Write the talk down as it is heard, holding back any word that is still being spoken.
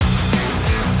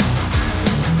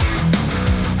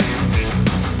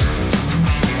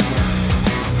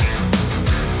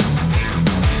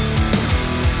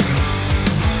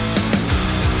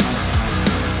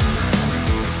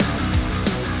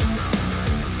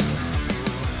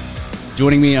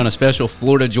Joining me on a special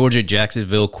Florida, Georgia,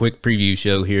 Jacksonville quick preview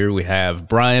show here, we have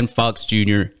Brian Fox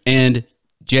Jr. and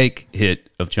Jake Hitt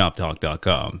of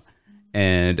ChopTalk.com.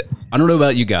 And I don't know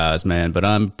about you guys, man, but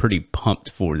I'm pretty pumped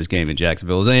for this game in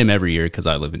Jacksonville, as I am every year because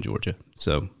I live in Georgia.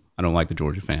 So I don't like the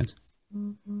Georgia fans.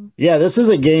 Yeah, this is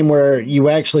a game where you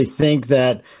actually think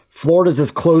that Florida's as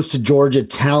close to Georgia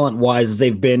talent-wise as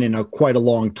they've been in quite a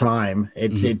long time.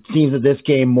 It seems that this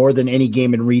game, more than any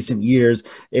game in recent years,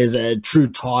 is a true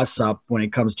toss-up when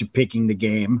it comes to picking the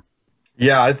game.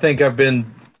 Yeah, I think I've been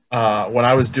when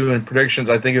I was doing predictions.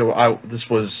 I think I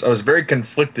was very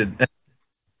conflicted.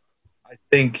 I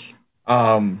think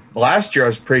last year I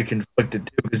was pretty conflicted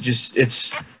too, because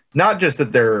it's not just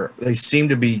that they seem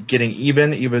to be getting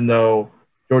even though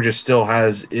Georgia still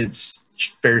has its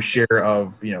fair share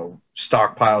of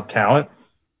stockpiled talent,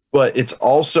 but it's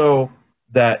also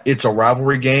that it's a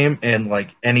rivalry game and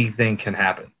like anything can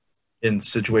happen in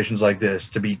situations like this,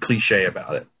 to be cliche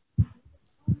about it.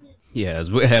 Yeah,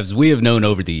 as we have known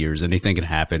over the years, anything can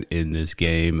happen in this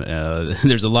game.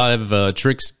 There's a lot of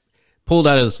tricks pulled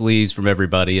out of the sleeves from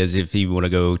everybody, as if you want to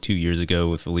go 2 years ago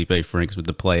with Felipe Franks with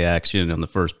the play action on the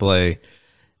first play.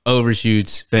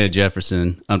 Overshoots. Van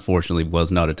Jefferson, unfortunately,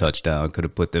 was not a touchdown. Could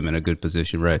have put them in a good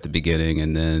position right at the beginning.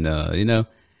 And then,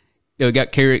 we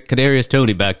got Kadarius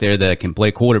Toney back there that can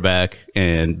play quarterback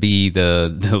and be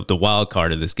the wild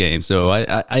card of this game. So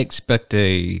I expect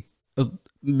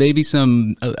maybe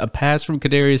a pass from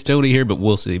Kadarius Toney here, but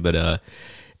we'll see. But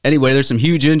anyway, there's some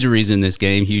huge injuries in this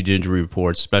game, huge injury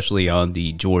reports, especially on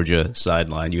the Georgia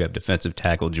sideline. You have defensive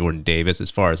tackle Jordan Davis,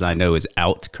 as far as I know, is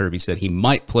out. Kirby said he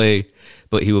might play,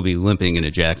 but he will be limping into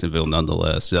Jacksonville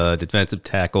nonetheless. Defensive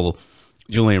tackle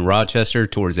Julian Rochester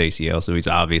towards ACL, so he's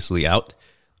obviously out.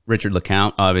 Richard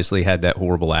LeCount obviously had that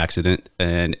horrible accident,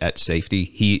 and at safety,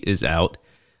 he is out.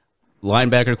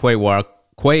 Linebacker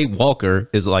Quay Walker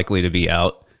is likely to be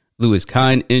out. Lewis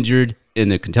Kine injured in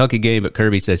the Kentucky game, but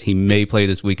Kirby says he may play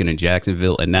this weekend in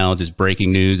Jacksonville. And now, just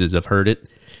breaking news as I've heard it,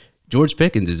 George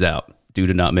Pickens is out due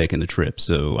to not making the trip.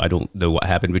 So I don't know what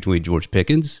happened between George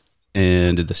Pickens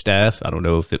and the staff. I don't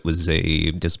know if it was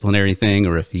a disciplinary thing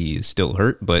or if he is still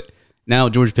hurt, but now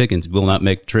George Pickens will not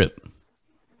make the trip.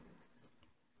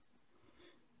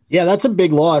 Yeah, that's a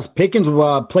big loss. Pickens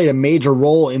played a major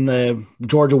role in the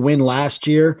Georgia win last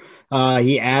year.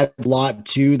 He adds a lot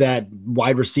to that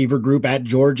wide receiver group at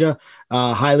Georgia.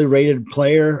 Highly rated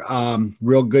player,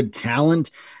 real good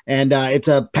talent. And it's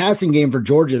a passing game for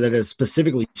Georgia that has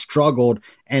specifically struggled.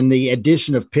 And the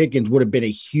addition of Pickens would have been a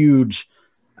huge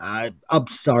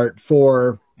upstart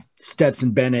for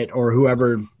Stetson Bennett or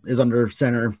whoever is under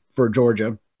center for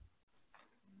Georgia.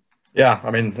 Yeah,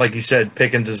 I mean, like you said,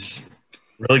 Pickens is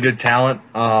really good talent,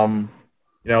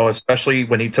 especially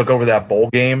when he took over that bowl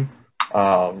game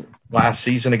last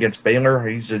season against Baylor.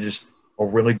 He's just a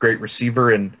really great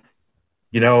receiver. And,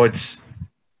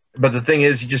 but the thing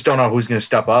is, you just don't know who's going to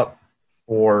step up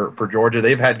for Georgia.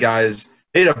 They've had guys,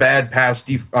 they had a bad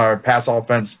pass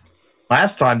offense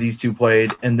last time these two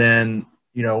played. And then,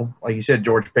 like you said,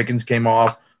 George Pickens came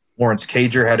off. Lawrence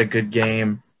Cager had a good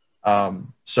game.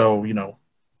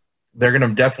 They're going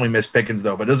to definitely miss Pickens,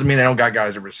 though, but it doesn't mean they don't got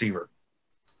guys at receiver.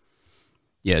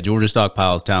 Yeah, Georgia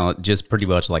stockpiles talent just pretty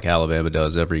much like Alabama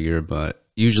does every year, but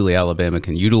usually Alabama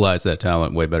can utilize that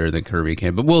talent way better than Kirby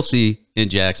can. But we'll see in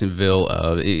Jacksonville.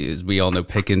 As we all know,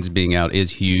 Pickens being out is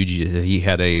huge. He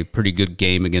had a pretty good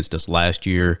game against us last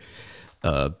year,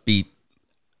 beat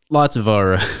lots of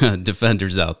our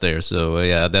defenders out there. So,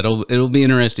 yeah, it'll be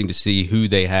interesting to see who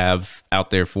they have out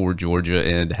there for Georgia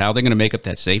and how they're going to make up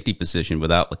that safety position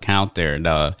without LeCount there.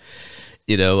 And,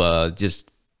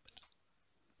 just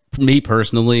me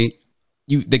personally,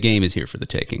 the game is here for the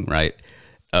taking, right?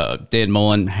 Dan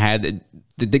Mullen had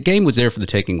the game was there for the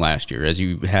taking last year, as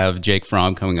you have Jake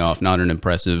Fromm coming off not an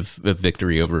impressive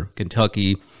victory over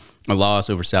Kentucky, a loss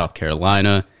over South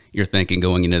Carolina. You're thinking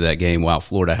going into that game, wow,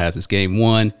 Florida has this game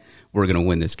won. We're going to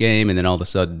win this game. And then all of a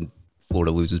sudden,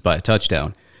 Florida loses by a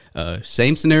touchdown.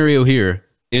 Same scenario here.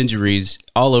 Injuries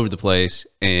all over the place.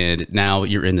 And now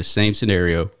you're in the same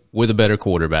scenario with a better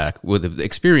quarterback, with an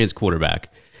experienced quarterback,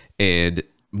 and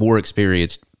more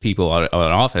experienced people on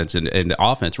offense. And the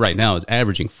offense right now is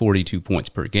averaging 42 points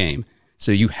per game.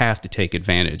 So you have to take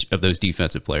advantage of those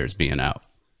defensive players being out.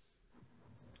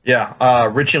 Yeah,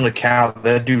 Richie LeCount,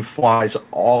 that dude flies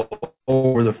all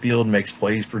over the field, makes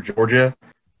plays for Georgia,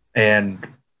 and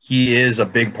he is a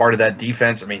big part of that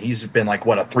defense. I mean, he's been like,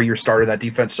 a 3-year starter of that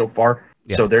defense so far.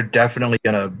 Yeah. So they're definitely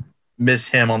going to miss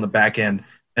him on the back end.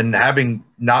 And having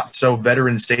not so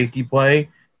veteran safety play,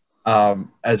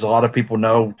 as a lot of people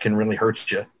know, can really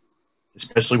hurt you,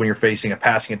 especially when you're facing a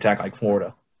passing attack like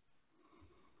Florida.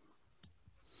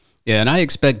 Yeah, and I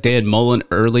expect Dan Mullen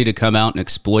early to come out and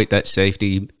exploit that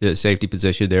safety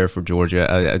position there for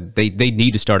Georgia. They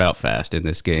need to start out fast in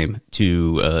this game.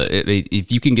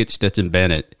 If you can get Stetson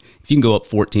Bennett, if you can go up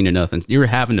 14-0, you're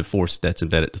having to force Stetson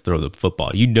Bennett to throw the football.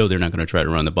 You know they're not going to try to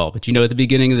run the ball, but at the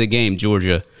beginning of the game,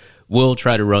 Georgia will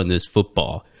try to run this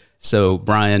football. So,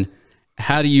 Brian,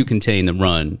 how do you contain the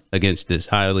run against this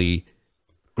highly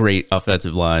great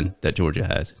offensive line that Georgia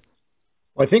has?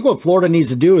 Well, I think what Florida needs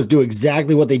to do is do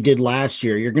exactly what they did last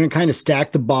year. You're going to kind of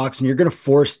stack the box and you're going to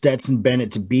force Stetson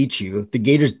Bennett to beat you. The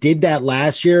Gators did that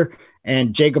last year,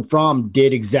 and Jacob Fromm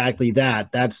did exactly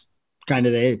that. That's kind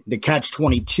of the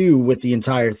catch-22 with the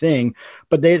entire thing.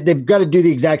 But they've got to do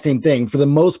the exact same thing. For the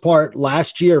most part,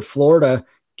 last year, Florida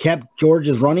kept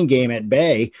Georgia's running game at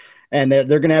bay, and they're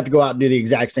going to have to go out and do the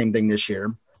exact same thing this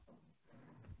year.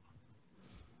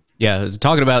 Yeah, I was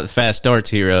talking about the fast starts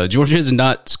here. Georgia is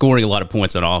not scoring a lot of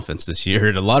points on offense this year.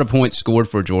 And a lot of points scored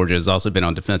for Georgia has also been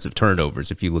on defensive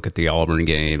turnovers, if you look at the Auburn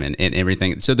game and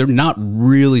everything. So they're not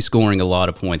really scoring a lot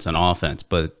of points on offense,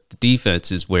 but the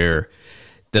defense is where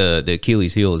the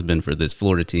Achilles heel has been for this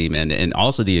Florida team. And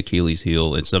also the Achilles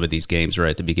heel in some of these games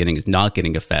right at the beginning is not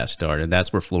getting a fast start. And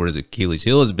that's where Florida's Achilles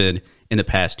heel has been in the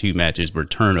past two matches, were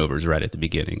turnovers right at the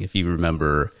beginning. If you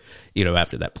remember,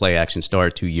 after that play action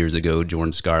start 2 years ago,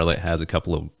 Jordan Scarlett has a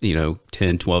couple of,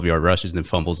 10, 12-yard rushes, then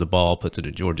fumbles the ball, puts it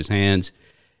in Georgia's hands.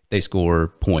 They score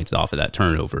points off of that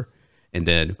turnover. And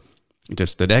then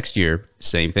just the next year,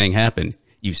 same thing happened.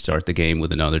 You start the game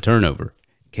with another turnover.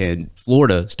 Can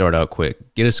Florida start out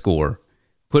quick, get a score,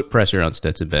 put pressure on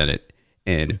Stetson Bennett,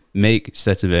 and make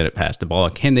Stetson Bennett pass the ball?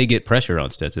 Can they get pressure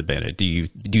on Stetson Bennett? Do you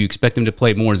expect them to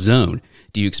play more zone?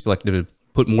 Do you expect them to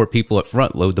put more people up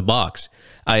front, load the box?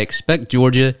 I expect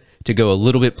Georgia to go a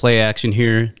little bit play action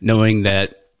here, knowing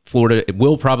that Florida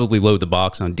will probably load the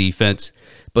box on defense,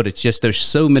 but it's just there's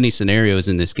so many scenarios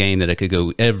in this game that it could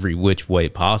go every which way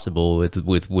possible.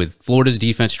 With Florida's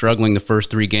defense struggling the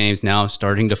first three games, now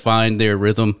starting to find their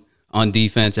rhythm on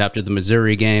defense after the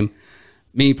Missouri game.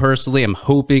 Me personally, I'm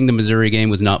hoping the Missouri game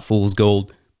was not fool's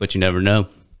gold, but you never know.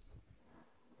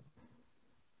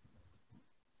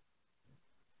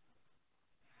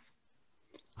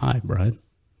 Hi, Brian.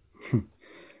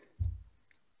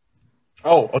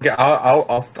 Oh, okay.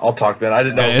 I'll talk then. I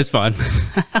didn't know. Yeah, it's fine.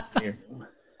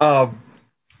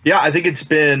 Yeah, I think it's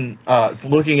been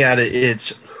looking at it. It's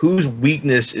whose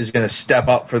weakness is going to step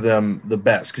up for them the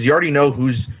best, because you already know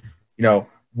who's,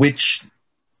 which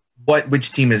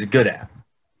team is good at.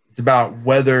 It's about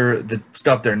whether the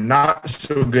stuff they're not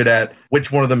so good at,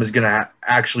 which one of them is going to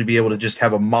actually be able to just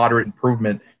have a moderate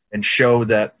improvement and show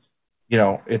that,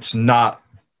 it's not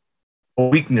a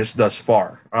weakness thus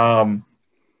far.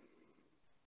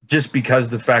 Just because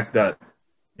the fact that,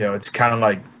 it's kind of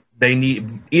like they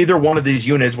need either one of these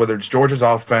units, whether it's Georgia's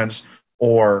offense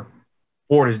or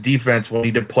Florida's defense, will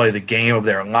need to play the game of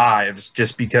their lives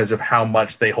just because of how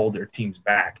much they hold their teams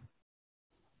back.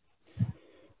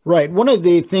 Right. One of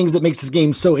the things that makes this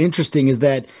game so interesting is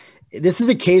that this is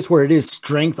a case where it is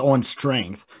strength on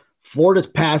strength. Florida's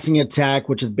passing attack,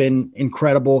 which has been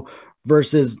incredible,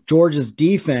 versus Georgia's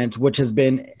defense, which has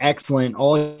been excellent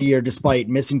all year despite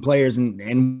missing players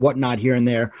and whatnot here and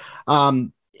there.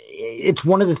 It's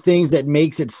one of the things that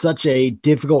makes it such a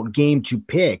difficult game to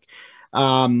pick.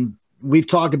 We've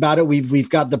talked about it. We've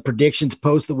got the predictions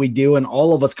post that we do, and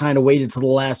all of us kind of waited to the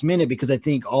last minute because I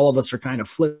think all of us are kind of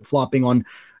flip-flopping on,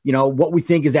 what we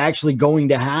think is actually going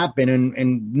to happen.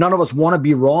 And none of us want to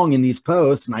be wrong in these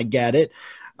posts, and I get it.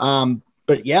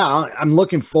 But yeah, I'm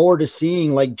looking forward to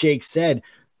seeing, like Jake said,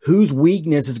 whose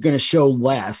weakness is going to show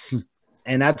less.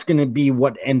 And that's going to be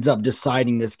what ends up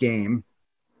deciding this game.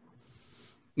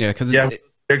 Yeah, because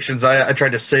predictions, I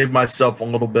tried to save myself a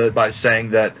little bit by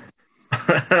saying that,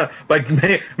 like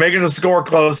making the score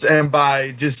close, and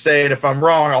by just saying if I'm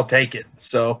wrong, I'll take it.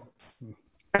 So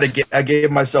I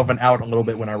gave myself an out a little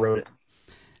bit when I wrote it.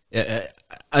 Yeah,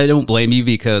 I don't blame you,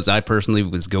 because I personally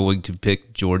was going to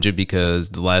pick Georgia because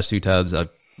the last two times I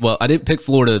didn't pick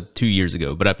Florida 2 years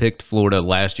ago, but I picked Florida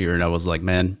last year, and I was like,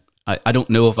 man, I don't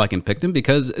know if I can pick them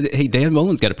because, hey, Dan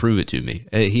Mullen's got to prove it to me.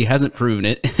 He hasn't proven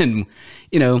it, and,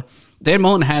 Dan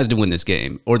Mullen has to win this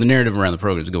game, or the narrative around the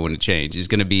program is going to change. It's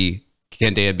going to be,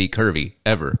 can Dan beat Kirby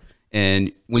ever?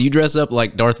 And when you dress up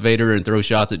like Darth Vader and throw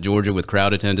shots at Georgia with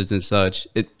crowd attendance and such,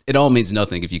 it all means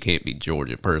nothing if you can't beat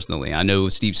Georgia, personally. I know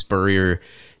Steve Spurrier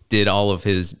did all of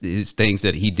his things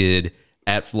that he did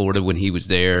at Florida when he was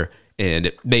there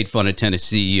and made fun of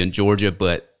Tennessee and Georgia,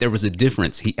 but there was a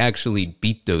difference. He actually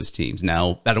beat those teams.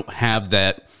 Now, I don't have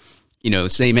that,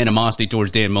 same animosity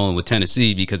towards Dan Mullen with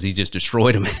Tennessee because he's just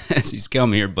destroyed them as he's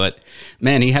come here. But,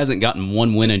 man, he hasn't gotten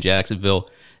one win in Jacksonville.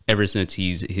 ever since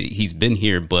he's been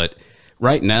here. But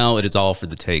right now, it is all for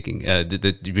the taking.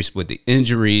 Just with the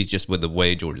injuries, just with the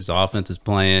way Georgia's offense is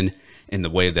playing, and the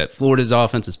way that Florida's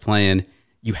offense is playing,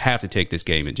 you have to take this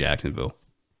game in Jacksonville.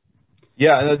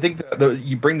 Yeah, and I think that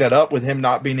you bring that up with him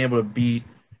not being able to beat,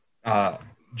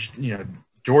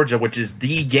 Georgia, which is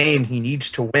the game he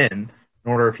needs to win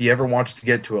in order if he ever wants to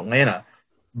get to Atlanta.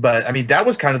 But I mean, that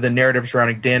was kind of the narrative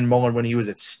surrounding Dan Mullen when he was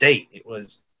at State. It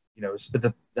was,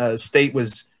 the State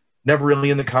was never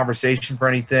really in the conversation for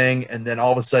anything, and then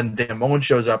all of a sudden Dan Mullen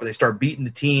shows up and they start beating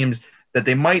the teams that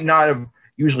they might not have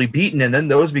usually beaten, and then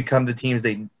those become the teams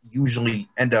they usually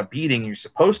end up beating. You're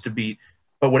supposed to beat,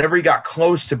 but whenever he got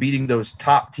close to beating those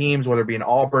top teams, whether it be an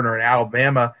Auburn or an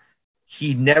Alabama,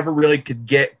 he never really could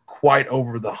get quite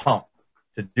over the hump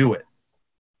to do it.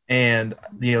 And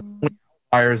the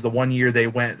Outliers, the 1 year they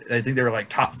went, I think they were like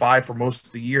top 5 for most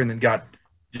of the year, and then got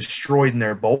destroyed in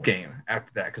their bowl game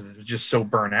after that because it was just so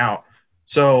burnt out.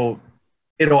 So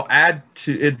it'll add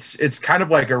to it's kind of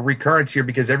like a recurrence here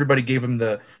because everybody gave him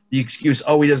the excuse,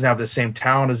 he doesn't have the same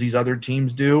talent as these other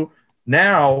teams do.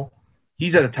 Now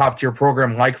he's at a top tier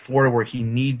program like Florida where he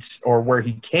needs or where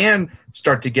he can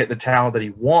start to get the talent that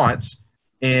he wants,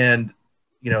 and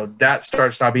that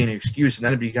starts not being an excuse, and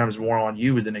then it becomes more on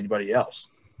you than anybody else.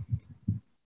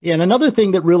 Yeah, and another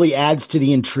thing that really adds to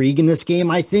the intrigue in this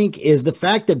game, I think, is the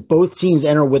fact that both teams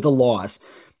enter with a loss.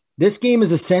 This game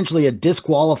is essentially a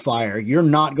disqualifier. You're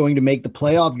not going to make the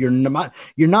playoff.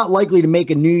 You're not likely to make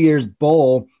a New Year's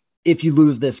Bowl if you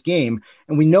lose this game.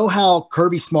 And we know how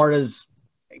Kirby Smart has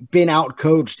been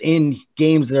outcoached in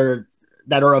games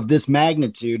that are of this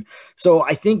magnitude. So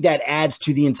I think that adds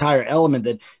to the entire element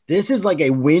that this is like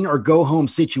a win or go home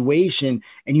situation.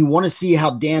 And you want to see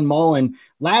how Dan Mullen,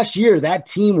 last year, that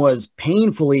team was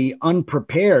painfully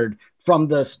unprepared from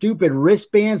the stupid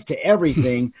wristbands to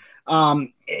everything.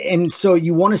 And so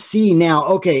you want to see now,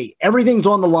 okay, everything's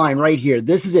on the line right here.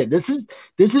 This is it. This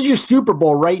is your Super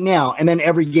Bowl right now. And then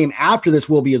every game after this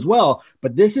will be as well.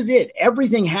 But this is it.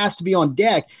 Everything has to be on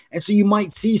deck. And so you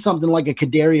might see something like a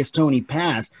Kadarius Toney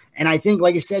pass. And I think,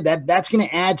 like I said, that's going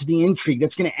to add to the intrigue.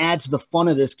 That's going to add to the fun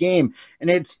of this game. And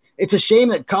it's a shame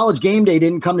that College Game Day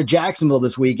didn't come to Jacksonville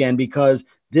this weekend because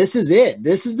this is it.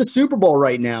 This is the Super Bowl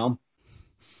right now.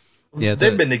 Yeah,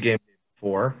 they've been to game day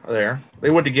before there. They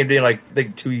went to game day I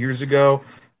think 2 years ago.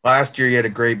 Last year, you had a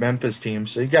great Memphis team,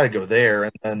 so you got to go there.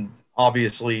 And then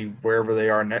obviously wherever they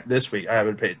are this week, I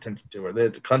haven't paid attention to. Are they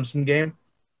at the Clemson game?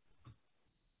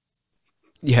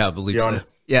 Yeah, I believe so.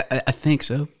 Yeah, I think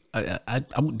so. I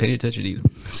wouldn't pay attention either.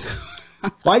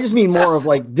 Well, I just mean more of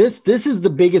this is the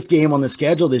biggest game on the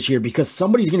schedule this year because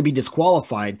somebody's going to be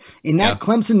disqualified. In that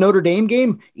Clemson Notre Dame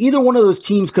game, either one of those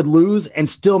teams could lose and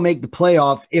still make the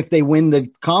playoff if they win the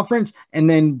conference and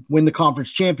then win the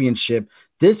conference championship.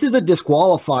 This is a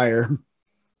disqualifier.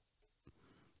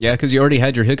 Yeah, because you already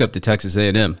had your hiccup to Texas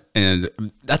A&M, and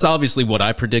that's obviously what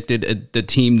I predicted. The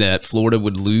team that Florida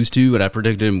would lose to, and I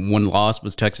predicted one loss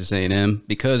was Texas A&M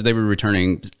because they were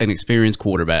returning inexperienced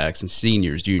quarterbacks and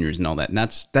seniors, juniors, and all that. And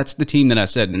that's the team that I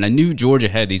said. And I knew Georgia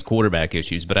had these quarterback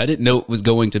issues, but I didn't know it was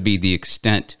going to be the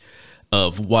extent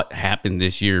of what happened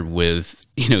this year with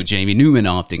Jamie Newman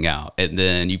opting out, and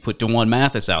then you put DeJuan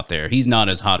Mathis out there. He's not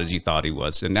as hot as you thought he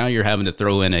was, and now you're having to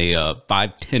throw in a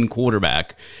 5'10"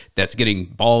 quarterback that's getting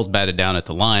balls batted down at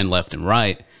the line left and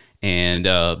right, and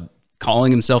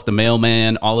calling himself the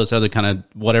mailman, all this other kind of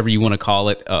whatever you want to call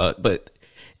it. But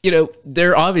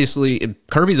they're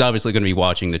Kirby's obviously going to be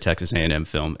watching the Texas A&M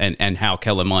film and how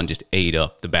Kellen Mond just ate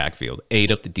up the backfield,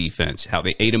 ate up the defense, how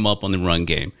they ate him up on the run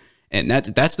game. And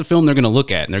that's the film they're going to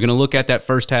look at. And they're going to look at that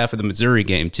first half of the Missouri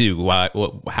game, too.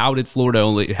 How did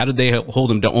they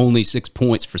hold him to only 6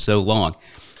 points for so long?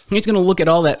 He's going to look at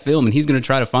all that film, and he's going to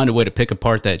try to find a way to pick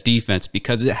apart that defense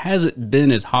because it hasn't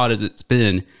been as hot as it's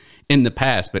been in the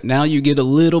past. But now you get a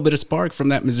little bit of spark from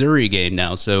that Missouri game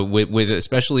now. So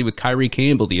especially with Kyrie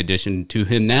Campbell, the addition to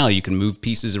him now, you can move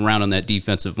pieces around on that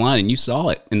defensive line. And you saw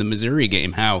it in the Missouri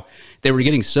game, how they were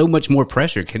getting so much more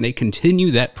pressure. Can they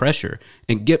continue that pressure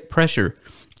and get pressure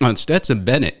on Stetson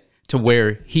Bennett to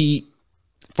where he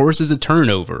forces a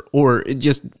turnover or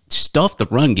just stuff the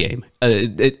run game?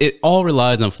 It all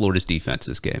relies on Florida's defense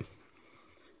this game.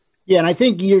 Yeah, and I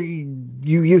think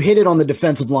you hit it on the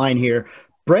defensive line here.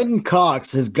 Brenton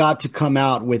Cox has got to come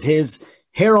out with his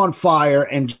hair on fire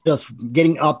and just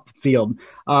getting upfield.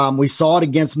 We saw it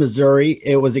against Missouri.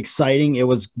 It was exciting. It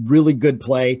was really good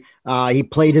play. He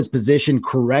played his position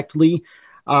correctly.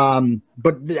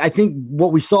 But I think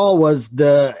what we saw was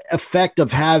the effect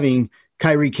of having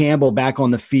Kyrie Campbell back on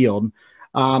the field.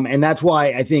 And that's why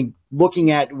I think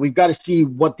we've got to see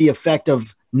what the effect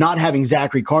of not having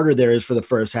Zachary Carter there is for the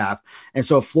first half. And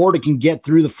so if Florida can get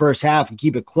through the first half and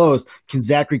keep it close, can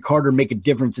Zachary Carter make a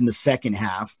difference in the second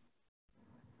half?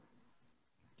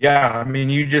 Yeah, I mean,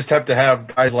 you just have to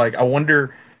have guys like, I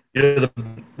wonder, the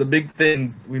big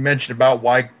thing we mentioned about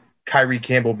why Kyrie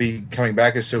Campbell be coming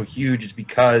back is so huge is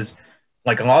because,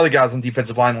 like, a lot of the guys on the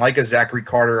defensive line, like a Zachary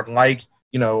Carter, like,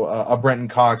 a Brenton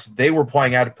Cox, they were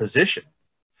playing out of position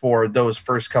for those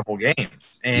first couple games.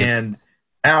 And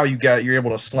now you're able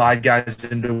to slide guys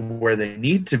into where they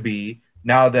need to be.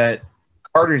 Now that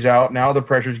Carter's out, now the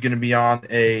pressure is going to be on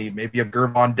maybe a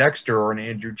Gervon Dexter or an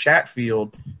Andrew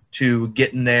Chatfield to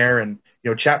get in there. And,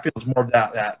 Chatfield's more of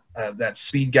that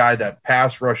speed guy, that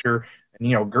pass rusher. And,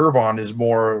 Gervon is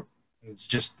more, it's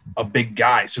just a big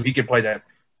guy. So he can play that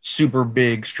super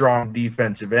big, strong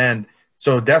defensive end.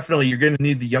 So definitely you're going to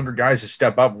need the younger guys to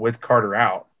step up with Carter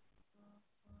out.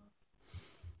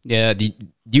 Yeah,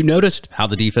 you noticed how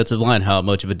the defensive line, how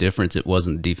much of a difference it was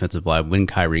in the defensive line when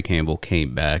Kyrie Campbell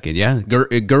came back. And yeah,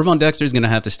 Gervon Dexter is going to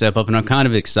have to step up, and I'm kind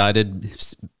of excited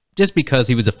just because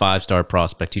he was a 5-star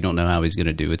prospect. You don't know how he's going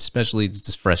to do it, especially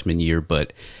this freshman year.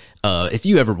 But if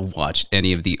you ever watched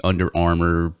any of the Under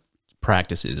Armour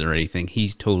practices or anything,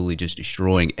 he's totally just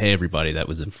destroying everybody that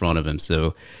was in front of him.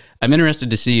 So I'm interested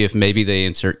to see if maybe they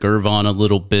insert Gervon a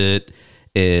little bit.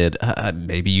 And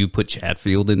maybe you put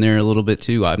Chatfield in there a little bit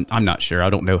too. I'm not sure. I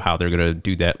don't know how they're going to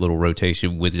do that little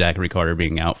rotation with Zachary Carter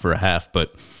being out for a half.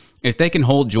 But if they can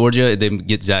hold Georgia and then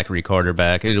get Zachary Carter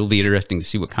back, it'll be interesting to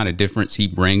see what kind of difference he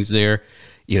brings there.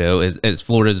 As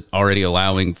Florida's already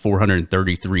allowing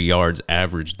 433 yards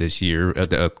average this year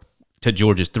to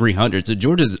Georgia's 300. So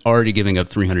Georgia's already giving up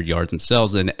 300 yards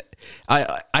themselves. And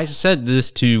I said this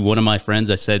to one of my friends.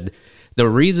 I said, the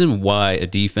reason why a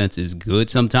defense is good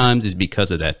sometimes is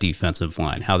because of that defensive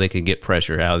line, how they can get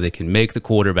pressure, how they can make the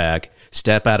quarterback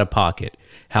step out of pocket,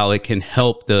 how it can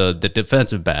help the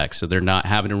defensive back so they're not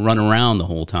having to run around the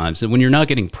whole time. So when you're not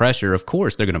getting pressure, of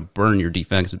course, they're going to burn your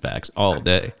defensive backs all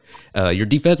day. Your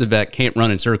defensive back can't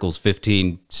run in circles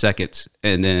 15 seconds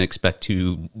and then expect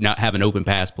to not have an open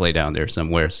pass play down there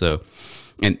somewhere. So,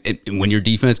 and when your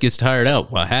defense gets tired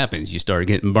out, what happens? You start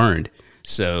getting burned.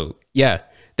 So, yeah.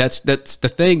 That's the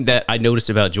thing that I noticed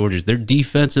about Georgia's. Their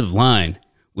defensive line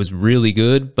was really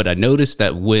good, but I noticed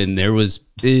that when there was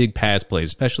big pass plays,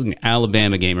 especially in the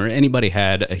Alabama game, or anybody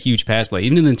had a huge pass play,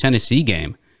 even in the Tennessee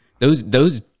game, those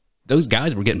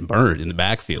guys were getting burned in the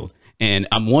backfield. And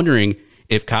I'm wondering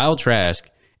if Kyle Trask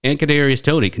and Kadarius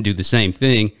Toney can do the same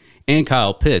thing, and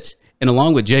Kyle Pitts, and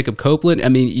along with Jacob Copeland. I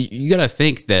mean, you got to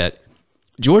think that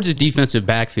Georgia's defensive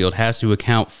backfield has to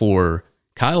account for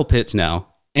Kyle Pitts now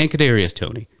and Kadarius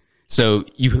Toney. So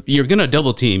you're going to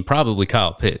double team probably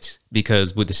Kyle Pitts,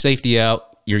 because with the safety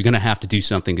out, you're going to have to do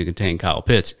something to contain Kyle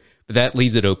Pitts. But that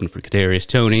leaves it open for Kadarius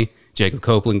Toney, Jacob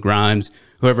Copeland, Grimes,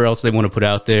 whoever else they want to put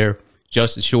out there,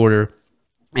 Justice Shorter.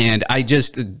 And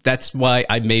that's why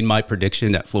I made my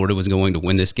prediction that Florida was going to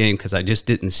win this game, because I just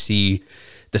didn't see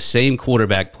the same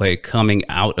quarterback play coming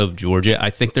out of Georgia. I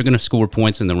think they're going to score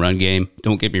points in the run game.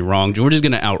 Don't get me wrong. Georgia's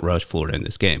going to outrush Florida in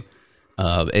this game.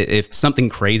 If something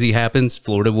crazy happens,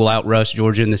 Florida will outrush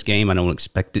Georgia in this game. I don't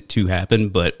expect it to happen,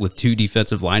 but with 2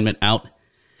 defensive linemen out,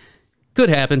 could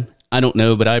happen. I don't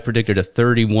know, but I predicted a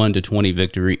 31-20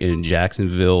 victory in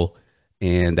Jacksonville,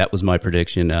 and that was my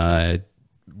prediction.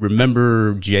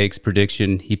 Remember Jake's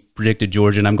prediction? He predicted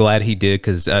Georgia, and I'm glad he did,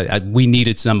 because we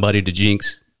needed somebody to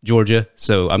jinx Georgia,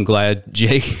 so I'm glad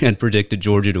Jake had predicted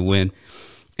Georgia to win.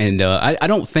 And I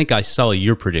don't think I saw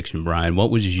your prediction, Brian. What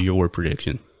was your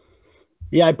prediction?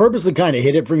 Yeah, I purposely kind of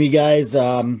hid it from you guys.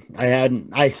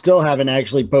 I still haven't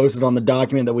actually posted on the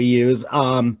document that we use.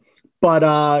 But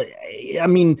I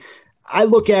mean, I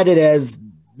look at it as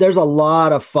there's a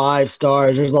lot of 5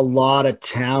 stars. There's a lot of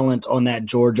talent on that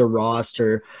Georgia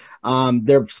roster.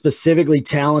 They're specifically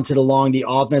talented along the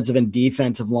offensive and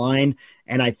defensive line.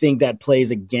 And I think that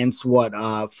plays against what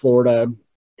Florida's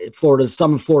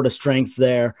strength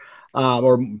there,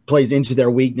 or plays into their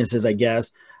weaknesses, I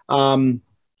guess.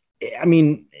 I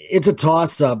mean, it's a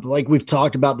toss-up. Like we've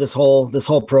talked about this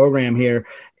whole program here.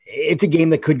 It's a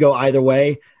game that could go either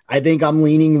way. I think I'm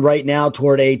leaning right now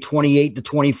toward a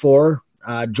 28-24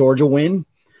 Georgia win.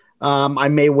 I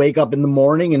may wake up in the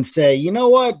morning and say, you know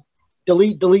what?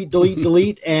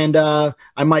 Delete, and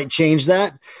I might change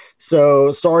that.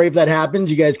 So sorry if that happens.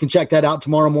 You guys can check that out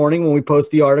tomorrow morning when we post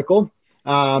the article.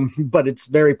 But it's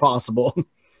very possible.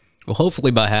 Well, hopefully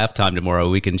by halftime tomorrow,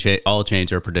 we can all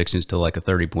change our predictions to like a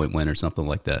 30-point win or something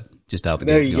like that. Just out the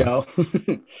There you go.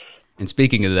 And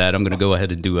speaking of that, I'm going to go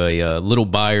ahead and do a little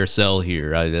buy or sell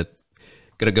here. I'm going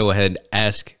to go ahead and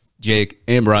ask Jake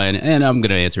and Brian, and I'm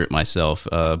going to answer it myself.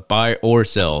 Buy or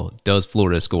sell, does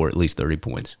Florida score at least 30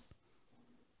 points?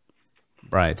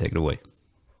 Brian, take it away.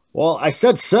 Well, I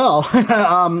said sell.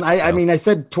 I mean, I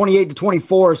said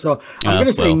 28-24, so I'm going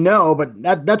to say no,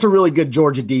 but that's a really good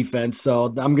Georgia defense, so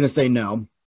I'm going to say no.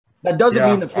 That doesn't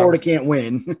mean that Florida can't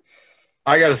win.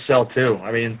 I got to sell too.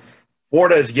 I mean,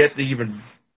 Florida has yet to even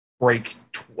break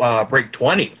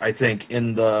 20, I think,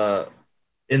 in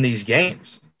these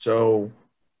games. So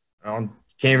can't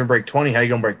even break 20. How you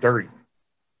going to break 30?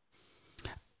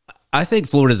 I think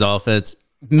Florida's offense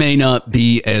may not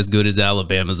be as good as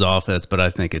Alabama's offense, but I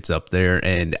think it's up there.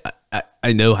 And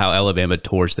I know how Alabama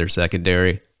torched their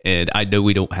secondary. And I know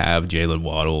we don't have Jalen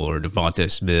Waddle or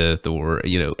Devonta Smith or,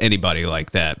 anybody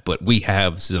like that, but we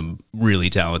have some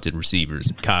really talented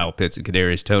receivers, Kyle Pitts and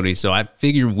Kadarius Toney. So I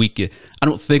figure I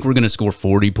don't think we're going to score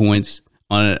 40 points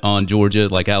on Georgia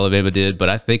like Alabama did, but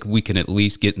I think we can at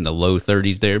least get in the low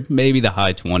 30s there, maybe the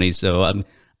high 20s. So I'm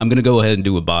going to go ahead and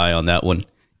do a buy on that one,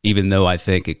 even though I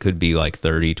think it could be like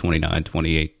 30, 29,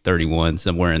 28, 31,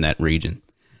 somewhere in that region.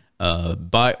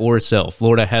 Buy or sell.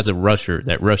 Florida has a rusher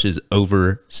that rushes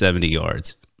over 70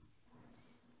 yards.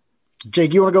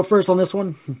 Jake, you want to go first on this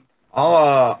one?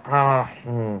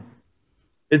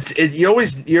 You're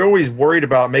always worried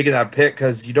about making that pick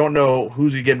because you don't know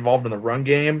who's going to get involved in the run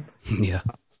game. Yeah.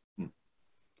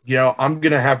 I'm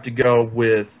going to have to go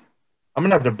with – I'm going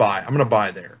to have to buy. I'm going to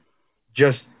buy there.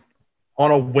 Just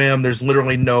on a whim, there's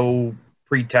literally no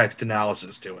pretext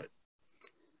analysis to it.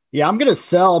 Yeah, I'm going to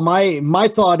sell. My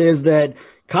thought is that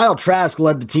Kyle Trask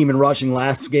led the team in rushing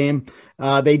last game.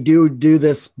 They do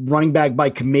this running back by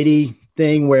committee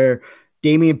thing where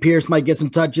Dameon Pierce might get some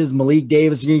touches. Malik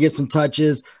Davis is going to get some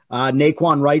touches.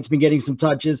 Naquan Wright's been getting some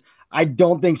touches. I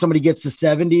don't think somebody gets to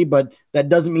 70, but that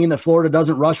doesn't mean that Florida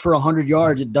doesn't rush for 100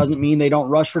 yards. It doesn't mean they don't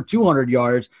rush for 200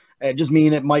 yards. It just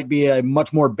means it might be a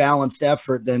much more balanced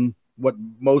effort than what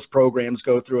most programs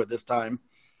go through at this time.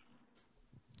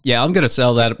 Yeah, I'm going to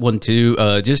sell that one too.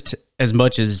 Just as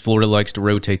much as Florida likes to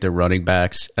rotate their running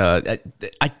backs, I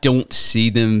don't see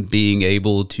them being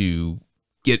able to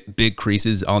get big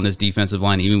creases on this defensive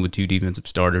line, even with two defensive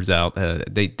starters out.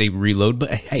 They reload, but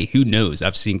hey, who knows?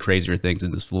 I've seen crazier things in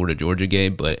this Florida-Georgia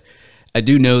game, but I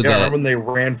do know that. I remember when they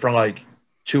ran for like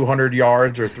 200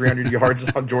 yards or 300 yards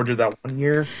on Georgia that one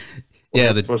year.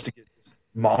 Yeah, they're supposed to get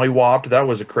mollywopped. That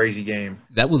was a crazy game.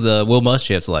 That was Will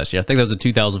Muschamp's last year. I think that was a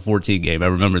 2014 game. I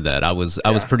remember that. I was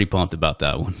pretty pumped about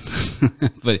that one.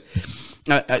 But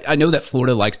I know that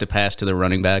Florida likes to pass to their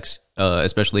running backs,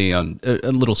 especially on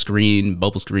a little screen,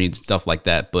 bubble screens, stuff like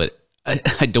that. But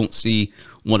I don't see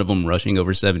one of them rushing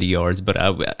over 70 yards, but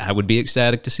I would be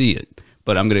ecstatic to see it.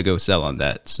 But I'm going to go sell on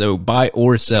that. So buy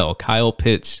or sell. Kyle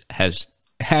Pitts has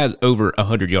over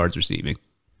 100 yards receiving.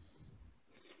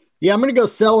 Yeah, I'm going to go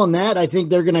sell on that. I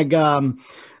think they're going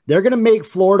to make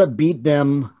Florida beat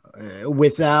them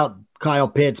without Kyle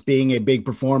Pitts being a big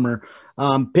performer.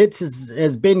 Pitts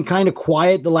has been kind of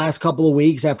quiet the last couple of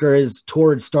weeks after his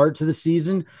torrid start to the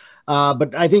season.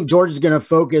 But I think Georgia's going to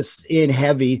focus in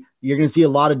heavy. You're going to see a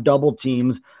lot of double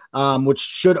teams, which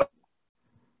should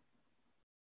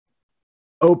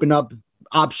open up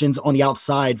options on the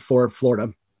outside for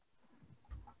Florida.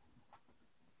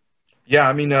 Yeah,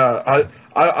 I mean, I'm going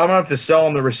to have to sell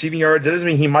on the receiving yards. It doesn't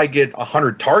mean he might get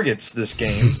 100 targets this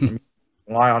game. I mean,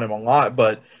 rely on him a lot,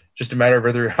 but just a matter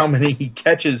of how many he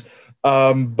catches.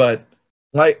 But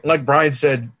like Brian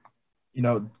said,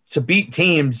 to beat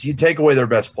teams, you take away their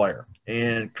best player.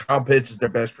 And Kyle Pitts is their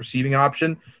best receiving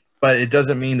option, but it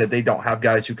doesn't mean that they don't have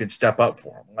guys who can step up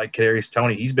for him. Like Kadarius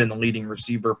Toney, he's been the leading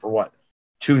receiver for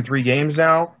 2-3 games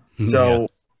now. So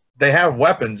they have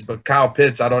weapons, but Kyle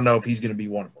Pitts, I don't know if he's going to be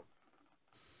one of them.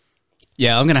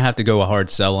 Yeah, I'm going to have to go a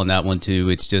hard sell on that one, too.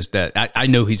 It's just that I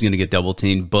know he's going to get double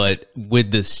teamed, but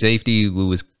with the safety,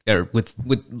 with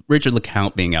Richard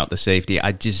LeCount being out the safety,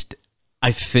 I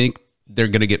think they're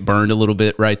going to get burned a little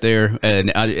bit right there.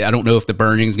 And I don't know if the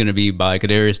burning is going to be by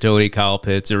Kadarius Toney, Kyle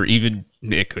Pitts, or even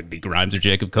it could be Grimes or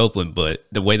Jacob Copeland. But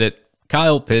the way that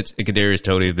Kyle Pitts and Kadarius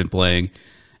Toney have been playing,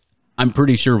 I'm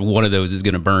pretty sure one of those is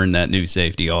going to burn that new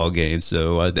safety all game.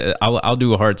 So I'll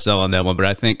do a hard sell on that one. But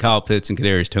I think Kyle Pitts and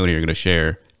Kadarius Toney are going to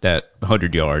share that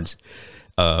 100 yards.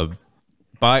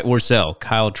 Buy or sell.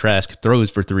 Kyle Trask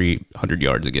throws for 300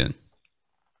 yards again.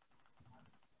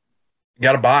 You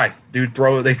got to buy. Dude,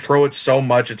 they throw it so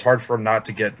much, it's hard for him not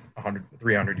to get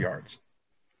 300 yards.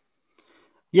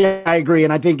 Yeah, I agree.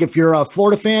 And I think if you're a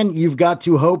Florida fan, you've got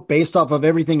to hope, based off of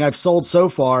everything I've sold so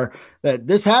far, that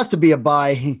this has to be a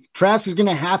buy. Trask is going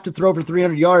to have to throw for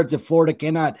 300 yards if Florida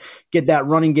cannot get that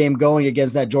running game going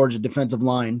against that Georgia defensive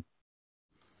line.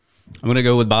 I'm going to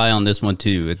go with buy on this one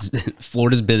too. It's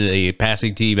Florida's been a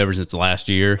passing team ever since last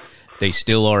year. They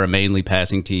still are a mainly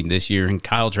passing team this year, and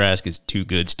Kyle Trask is too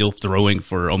good, still throwing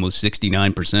for almost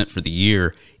 69% for the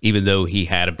year, even though he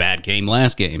had a bad game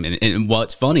last game. And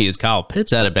what's funny is Kyle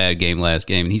Pitts had a bad game last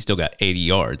game, and he still got 80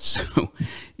 yards. So,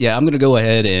 yeah, I'm going to go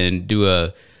ahead and do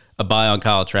a buy on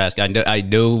Kyle Trask. I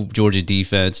know Georgia's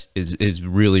defense is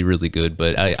really, really good,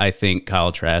 but I think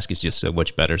Kyle Trask is just so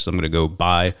much better, so I'm going to go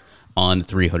buy on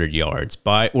 300 yards.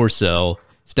 Buy or sell.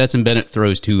 Stetson Bennett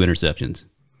throws 2 interceptions.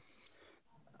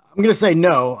 I'm going to say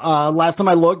no. Last time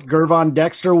I looked, Gervon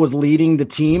Dexter was leading the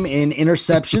team in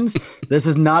interceptions. This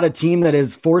is not a team that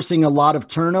is forcing a lot of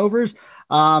turnovers,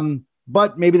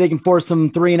 but maybe they can force some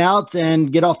 3-and-outs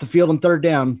and get off the field on third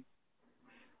down.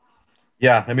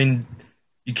 Yeah, I mean,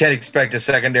 you can't expect a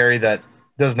secondary that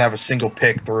doesn't have a single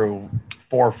pick through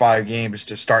 4 or 5 games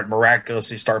to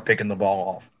miraculously start picking the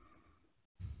ball off.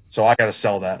 So I got to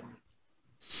sell that.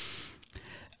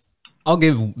 I'll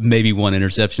give maybe 1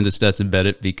 interception to Stetson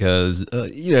Bennett because, a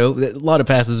lot of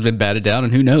passes have been batted down,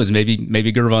 and who knows, maybe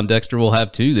Gervon Dexter will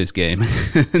have 2 this game.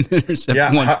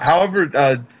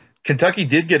 However, Kentucky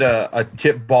did get a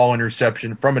tip ball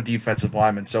interception from a defensive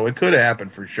lineman, so it could have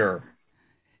happened for sure.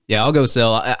 Yeah, I'll go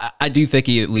sell. I do think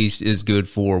he at least is good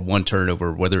for 1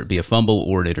 turnover, whether it be a fumble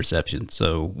or an interception.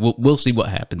 So we'll see what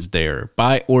happens there.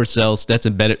 Buy or sell,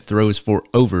 Stetson Bennett throws for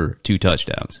over 2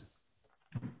 touchdowns.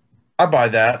 I buy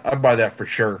that. I buy that for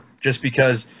sure. Just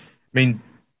because,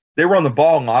 they run the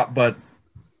ball a lot, but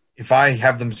if I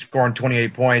have them scoring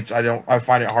 28 points, I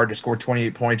find it hard to score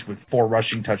 28 points with 4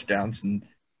 rushing touchdowns. And,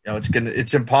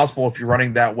 it's impossible if you're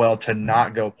running that well to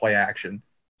not go play action.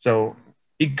 So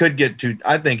he could get 2.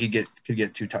 I think he could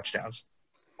get 2 touchdowns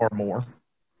or more.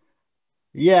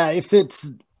 Yeah. If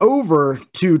it's over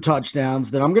 2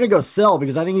 touchdowns, then I'm going to go sell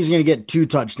because I think he's going to get 2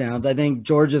 touchdowns. I think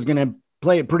Georgia's going to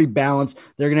play it pretty balanced.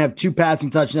 They're going to have 2 passing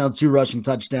touchdowns, 2 rushing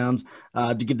touchdowns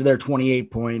to get to their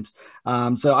 28 points.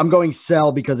 So I'm going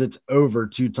sell because it's over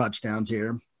 2 touchdowns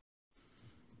here.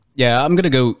 Yeah, I'm going to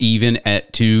go even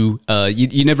at 2.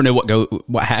 You never know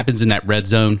what happens in that red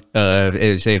zone.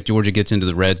 Say if Georgia gets into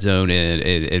the red zone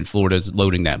and Florida's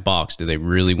loading that box, do they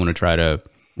really want to try to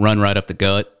run right up the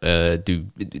gut? Do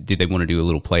they want to do a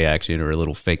little play action or a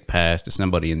little fake pass to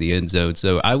somebody in the end zone?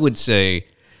 So I would say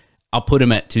I'll put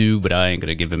him at 2, but I ain't going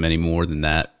to give him any more than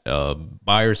that.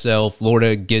 Buy or sell,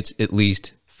 Florida gets at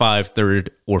least 5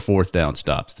 third or fourth down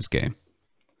stops this game.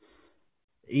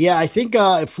 Yeah, I think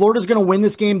if Florida's going to win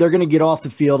this game, they're going to get off the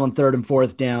field on 3rd and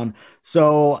 4th down.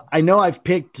 So I know I've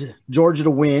picked Georgia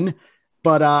to win,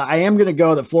 but I am going to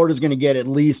go that Florida's going to get at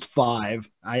least 5.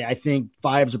 I think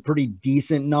 5 is a pretty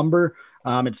decent number.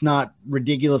 It's not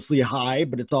ridiculously high,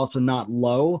 but it's also not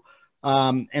low.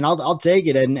 And I'll take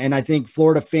it. And I think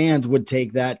Florida fans would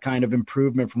take that kind of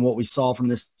improvement from what we saw from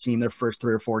this team their first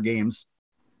 3 or 4 games.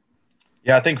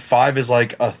 Yeah, I think 5 is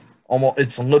like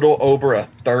it's a little over a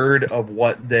third of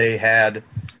what they had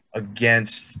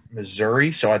against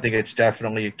Missouri. So I think it's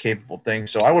definitely a capable thing.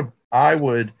 So I would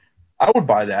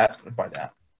buy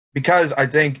that. Because I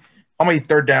think, how many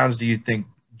third downs do you think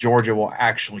Georgia will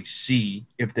actually see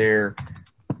if they're,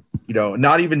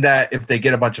 not even that if they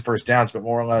get a bunch of first downs, but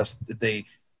more or less if they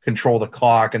control the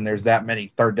clock and there's that many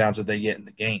third downs that they get in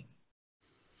the game?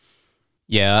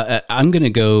 Yeah, I'm gonna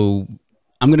go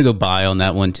buy on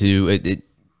that one too.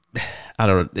 I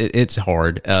don't know. It's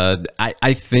hard.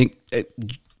 I think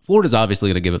Florida's obviously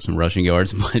going to give up some rushing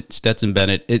yards, but Stetson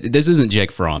Bennett, this isn't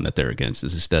Jake Fromm that they're against.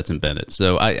 This is Stetson Bennett.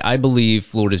 So I believe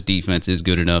Florida's defense is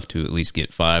good enough to at least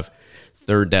get 5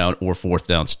 third down or fourth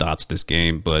down stops this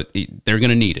game, but they're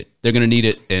going to need it. They're going to need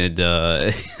it. And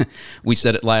we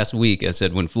said it last week. I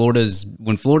said when Florida's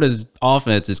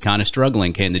offense is kind of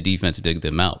struggling, can the defense dig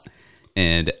them out?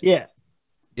 And yeah,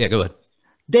 go ahead,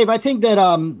 Dave. I think that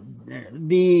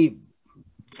the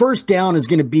first down is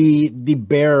going to be the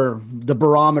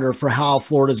barometer for how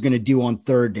Florida is going to do on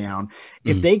third down.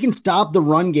 If they can stop the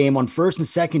run game on first and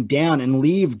second down and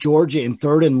leave Georgia in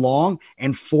 3rd and long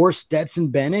and force Stetson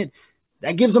Bennett,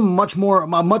 that gives them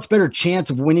a much better chance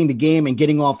of winning the game and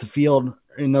getting off the field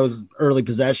in those early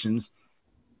possessions.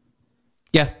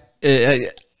 Yeah,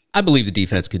 I believe the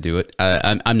defense could do it.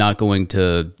 I'm not going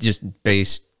to just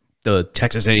base the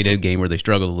Texas A&M game where they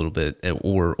struggled a little bit,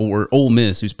 or Ole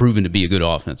Miss, who's proven to be a good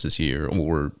offense this year,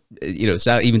 or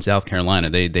even South Carolina,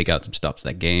 they got some stops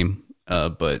that game.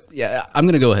 But yeah, I'm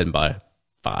going to go ahead and buy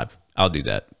 5. I'll do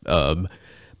that.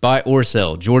 Buy or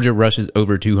sell. Georgia rushes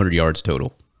over 200 yards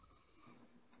total.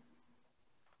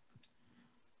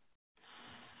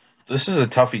 This is a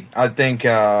toughie. I think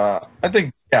yeah,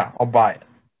 I'll buy it.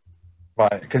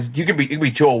 Because it could be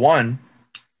 201.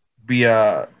 be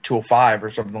 205 or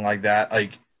something like that.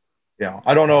 Like,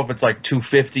 I don't know if it's like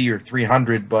 250 or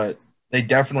 300, but they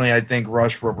definitely, I think,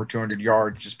 rush for over 200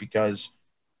 yards just because,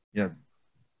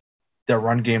 their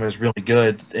run game is really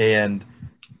good. And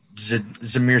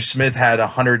Zamir Smith had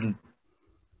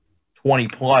 120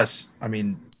 plus. I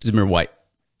mean, Zamir White.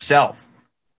 Self.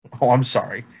 Oh, I'm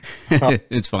sorry.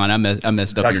 It's fine. I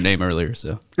messed up your name earlier,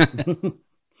 so.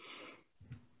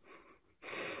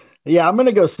 Yeah, I'm going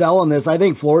to go sell on this. I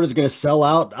think Florida's going to sell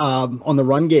out on the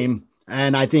run game.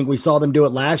 And I think we saw them do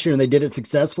it last year, and they did it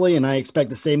successfully. And I expect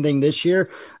the same thing this year.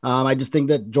 I just think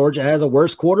that Georgia has a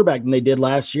worse quarterback than they did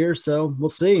last year. So we'll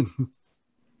see.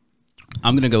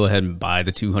 I'm going to go ahead and buy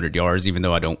the 200 yards, even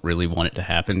though I don't really want it to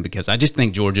happen, because I just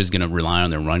think Georgia is going to rely on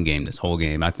their run game this whole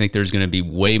game. I think there's going to be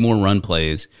way more run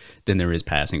plays than there is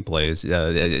passing plays.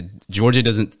 Georgia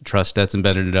doesn't trust Stetson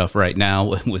Bennett enough right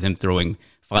now with him throwing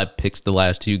 5 picks the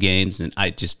last 2 games. And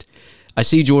I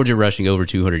see Georgia rushing over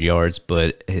 200 yards,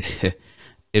 but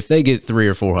if they get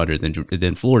 300 or 400,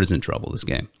 then Florida's in trouble this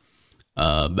game.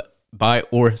 Buy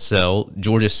or sell,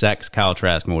 Georgia sacks Kyle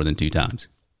Trask more than 2 times.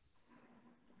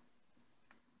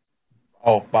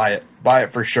 Oh, buy it. Buy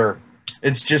it for sure.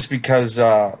 It's just because, they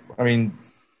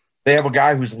have a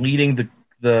guy who's leading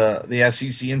the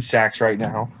SEC in sacks right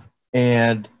now.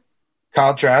 And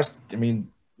Kyle Trask,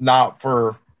 not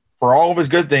for all of his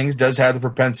good things, does have the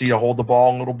propensity to hold the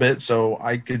ball a little bit. So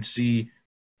I could see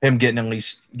him get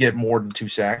more than 2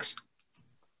 sacks.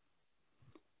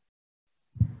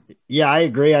 Yeah, I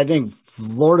agree. I think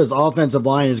Florida's offensive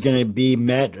line is going to be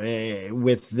met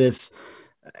with this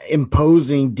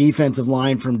imposing defensive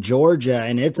line from Georgia,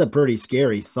 and it's a pretty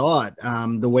scary thought,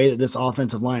 the way that this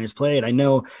offensive line is played. I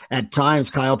know at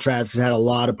times Kyle Trask has had a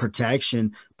lot of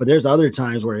protection, but there's other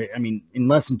times where, in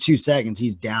less than 2 seconds,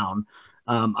 he's down.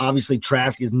 Obviously,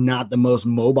 Trask is not the most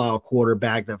mobile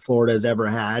quarterback that Florida has ever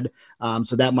had,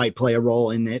 so that might play a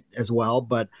role in it as well.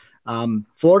 But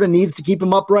Florida needs to keep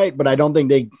him upright, but I don't think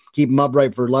they keep him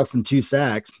upright for less than 2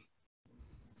 sacks.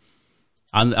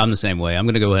 I'm the same way. I'm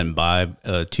going to go ahead and buy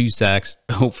 2 sacks.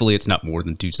 Hopefully it's not more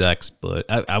than 2 sacks, but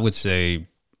I would say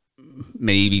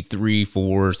maybe 3,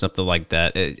 4, something like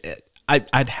that.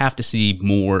 I'd have to see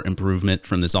more improvement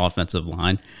from this offensive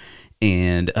line.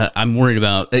 And I'm worried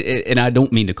about, and I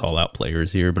don't mean to call out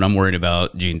players here, but I'm worried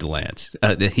about Gene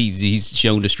DeLance. He's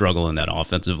shown to struggle in that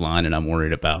offensive line, and I'm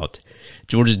worried about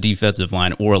Georgia's defensive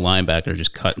line or a linebacker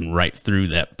just cutting right through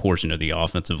that portion of the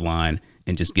offensive line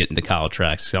and just getting to Kyle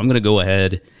Trask. So I'm going to go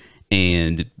ahead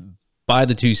and buy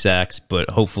the 2 sacks, but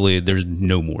hopefully there's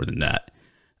no more than that.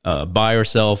 Buy or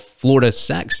sell, Florida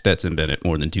sacks Stetson Bennett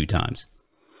more than 2 times.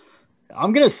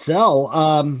 I'm going to sell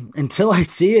until I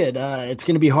see it. It's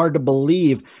going to be hard to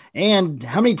believe. And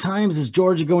how many times is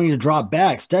Georgia going to drop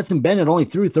back? Stetson Bennett only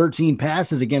threw 13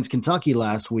 passes against Kentucky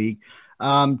last week.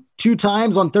 2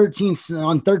 times on 13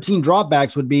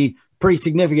 dropbacks would be pretty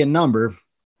significant number.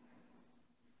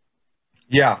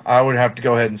 Yeah, I would have to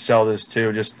go ahead and sell this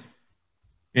too. Just,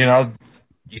 you got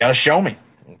to show me,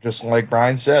 just like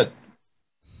Brian said.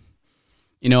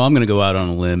 I'm going to go out on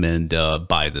a limb and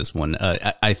buy this one.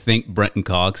 I think Brenton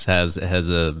Cox has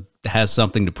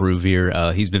something to prove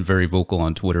here. He's been very vocal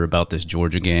on Twitter about this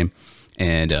Georgia game,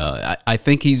 and I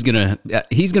think he's gonna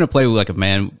play like a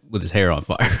man with his hair on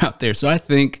fire out there. So I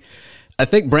think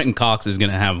Brenton Cox is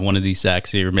going to have one of these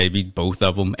sacks here, maybe both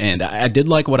of them. And I did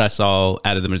like what I saw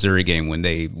out of the Missouri game when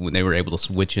they were able to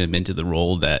switch him into the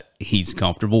role that he's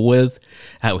comfortable with,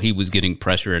 how he was getting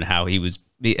pressure and how he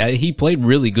played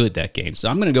really good that game. So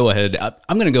I'm going to go ahead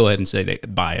and say they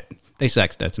buy it. They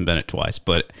sacked Stetson Bennett twice,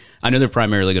 but I know they're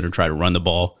primarily going to try to run the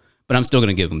ball, but I'm still going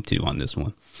to give them 2 on this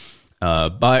one.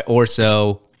 Buy or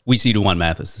sell, we see DeJuan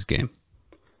Mathis this game.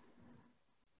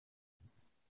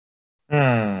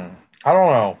 I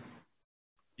don't know.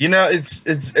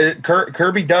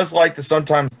 Kirby does like to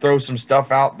sometimes throw some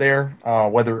stuff out there,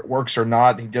 whether it works or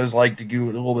not. He does like to do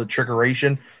a little bit of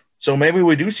trickeration. So maybe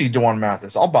we do see DeJuan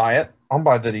Mathis. I'll buy it. I'll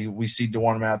buy that we see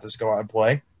DeJuan Mathis go out and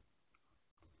play.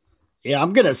 Yeah,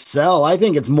 I'm going to sell. I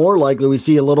think it's more likely we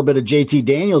see a little bit of JT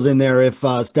Daniels in there if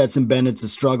Stetson Bennett's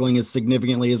is struggling as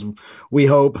significantly as we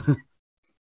hope.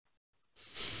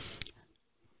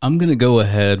 I'm going to go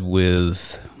ahead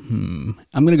with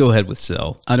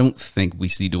sell. I don't think we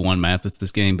see DeJuan Mathis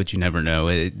this game, but you never know.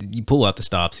 You pull out the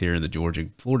stops here in the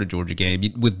Florida-Georgia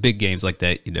game. With big games like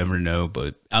that, you never know,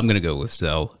 but I'm going to go with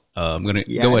sell. I'm going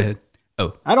to go ahead.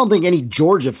 Oh, I don't think any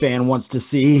Georgia fan wants to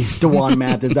see DeJuan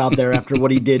Mathis out there after what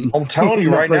he did. I'm telling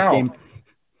you right now. Game.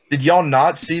 Did y'all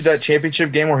not see that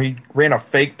championship game where he ran a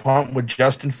fake punt with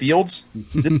Justin Fields?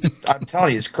 I'm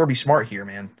telling you, it's Kirby Smart here,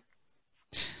 man.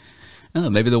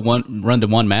 Maybe the run to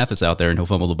one Mathis out there and he'll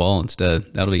fumble the ball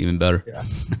instead. That'll be even better. Yeah.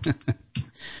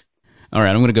 All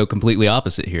right, I'm going to go completely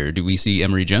opposite here. Do we see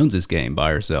Emory Jones this game,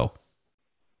 buy or sell?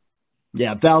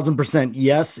 Yeah, 1,000%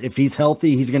 yes. If he's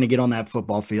healthy, he's going to get on that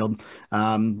football field.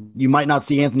 You might not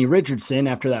see Anthony Richardson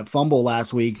after that fumble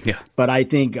last week, but I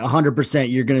think 100%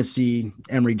 you're going to see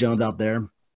Emory Jones out there.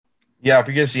 Yeah, if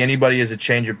you're going to see anybody as a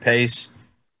change of pace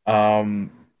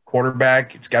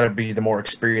quarterback, it's got to be the more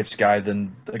experienced guy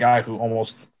than the guy who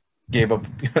almost gave up,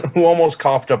 who almost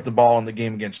coughed up the ball in the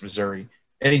game against Missouri.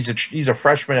 And he's a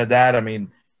freshman at that. I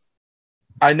mean,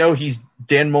 I know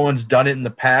Dan Mullen's done it in the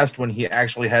past when he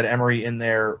actually had Emory in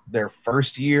their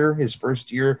first year, his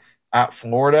first year at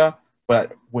Florida.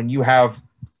 But when you have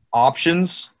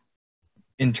options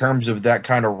in terms of that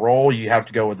kind of role, you have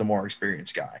to go with the more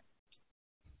experienced guy.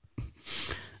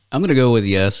 I'm going to go with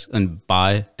yes and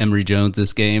buy Emory Jones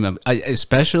this game,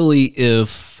 especially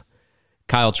if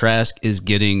Kyle Trask is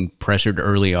getting pressured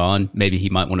early on. Maybe he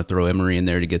might want to throw Emory in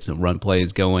there to get some run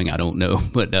plays going. I don't know.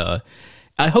 But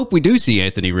I hope we do see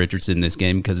Anthony Richardson this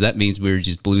game because that means we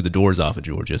just blew the doors off of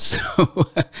Georgia.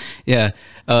 So, yeah,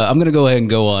 I'm going to go ahead and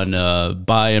go on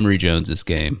buy Emory Jones this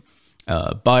game.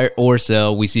 Buy or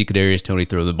sell, we see Kadarius Toney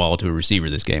throw the ball to a receiver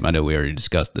this game. I know we already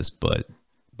discussed this, but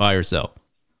buy or sell?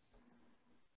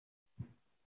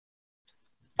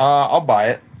 I'll buy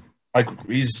it. Like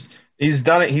He's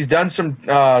done it. He's done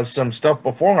some stuff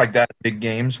before like that in big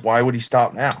games. Why would he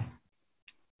stop now?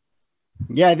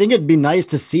 Yeah, I think it'd be nice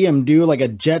to see him do like a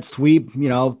jet sweep,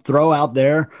 throw out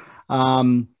there.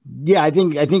 Yeah, I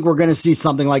think we're going to see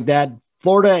something like that.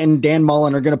 Florida and Dan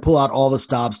Mullen are going to pull out all the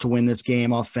stops to win this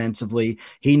game offensively.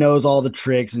 He knows all the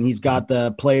tricks, and he's got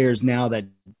the players now that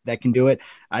can do it.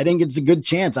 I think it's a good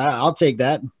chance. I'll take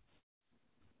that.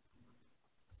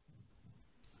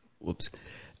 Whoops.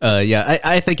 Yeah,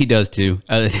 I think he does too.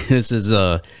 This is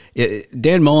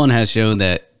Dan Mullen has shown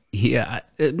that he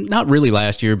not really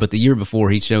last year, but the year before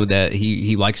he showed that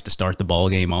he likes to start the ball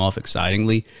game off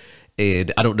excitingly.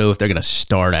 And I don't know if they're going to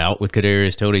start out with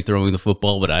Kadarius Toney throwing the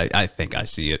football, but I think I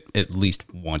see it at least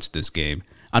once this game.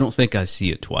 I don't think I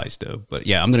see it twice though. But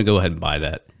yeah, I'm going to go ahead and buy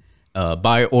that.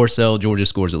 Buy or sell. Georgia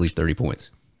scores at least 30 points.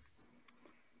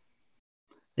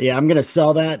 Yeah, I'm going to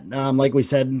sell that. Like we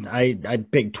said, I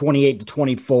picked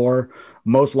 28-24.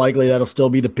 Most likely that'll still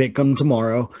be the pick come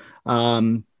tomorrow.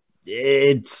 I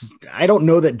don't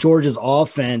know that Georgia's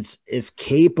offense is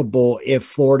capable, if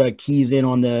Florida keys in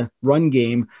on the run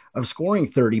game, of scoring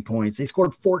 30 points. They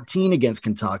scored 14 against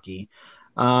Kentucky.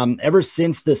 Ever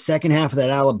since the second half of that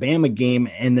Alabama game,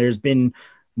 and there's been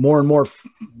more and more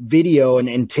video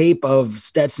and tape of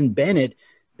Stetson Bennett,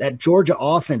 that Georgia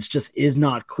offense just is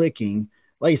not clicking.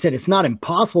 Like I said, it's not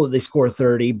impossible that they score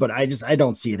 30, but I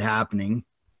don't see it happening.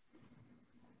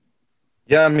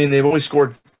 Yeah, I mean, they've only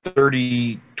scored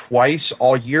 30 twice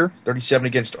all year, 37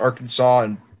 against Arkansas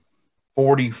and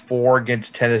 44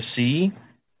 against Tennessee.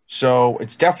 So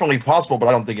it's definitely possible, but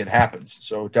I don't think it happens.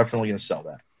 So definitely going to sell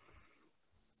that.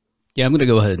 Yeah, I'm going to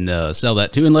go ahead and sell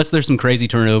that too, unless there's some crazy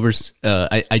turnovers.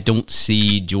 I don't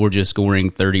see Georgia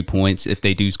scoring 30 points. If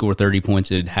they do score 30 points,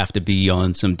 it'd have to be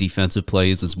on some defensive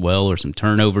plays as well or some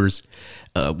turnovers.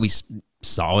 We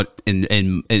saw it in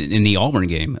the Auburn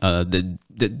game.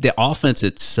 The offense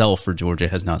itself for Georgia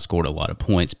has not scored a lot of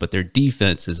points, but their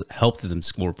defense has helped them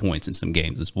score points in some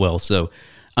games as well. So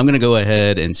I'm going to go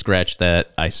ahead and scratch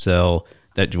that. I sell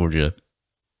that Georgia.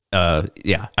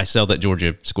 I sell that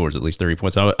Georgia scores at least 30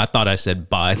 points. I thought I said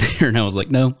buy there, and I was like,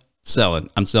 no, selling.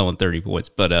 I'm selling 30 points.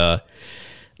 But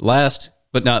last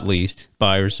but not least,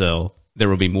 buy or sell. There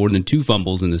will be more than 2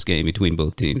 fumbles in this game between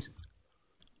both teams.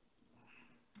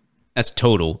 That's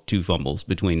total 2 fumbles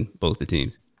between both the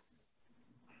teams.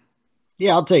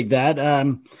 Yeah, I'll take that.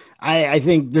 I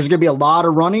think there's going to be a lot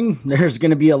of running. There's going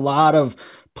to be a lot of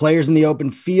players in the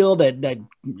open field that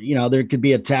there could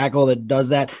be a tackle that does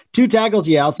that. 2 tackles,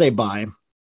 yeah, I'll say buy.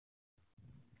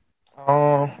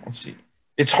 Let's see.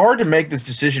 It's hard to make this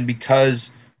decision because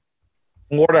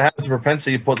Florida has the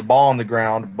propensity to put the ball on the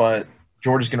ground, but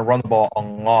Georgia's going to run the ball a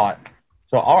lot.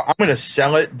 So I'm going to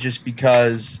sell it just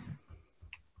because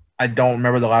I don't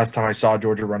remember the last time I saw a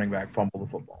Georgia running back fumble the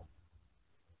football.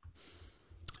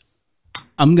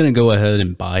 I'm going to go ahead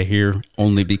and buy here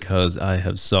only because I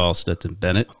have saw Stetson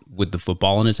Bennett with the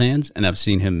football in his hands, and I've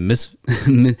seen him miss.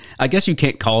 I guess you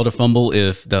can't call it a fumble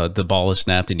if the ball is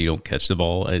snapped and you don't catch the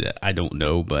ball. I don't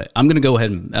know, but I'm going to go ahead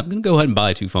and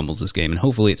buy 2 fumbles this game, and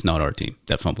hopefully it's not our team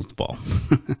that fumbles the ball.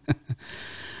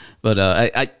 But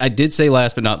I did say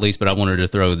last but not least, but I wanted to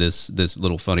throw this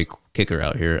little funny kicker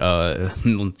out here.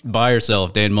 Buy or sell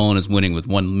if Dan Mullen is winning with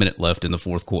 1 minute left in the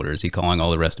fourth quarter. Is he calling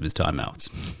all the rest of his timeouts?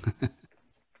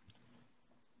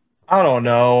 I don't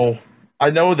know. I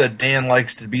know that Dan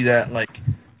likes to be that like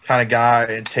kind of guy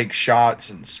and take shots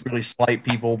and really slight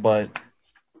people, but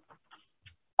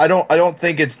I don't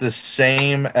think it's the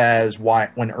same as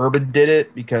when Urban did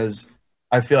it, because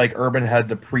I feel like Urban had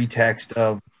the pretext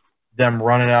of them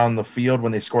running out on the field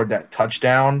when they scored that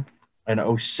touchdown in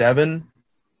 2007,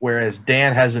 whereas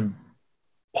Dan hasn't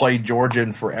played Georgia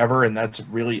in forever, and that's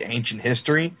really ancient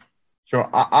history. So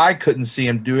I couldn't see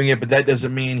him doing it, but that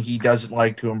doesn't mean he doesn't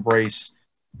like to embrace.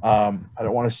 I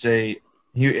don't want to say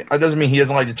it doesn't mean he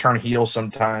doesn't like to turn heel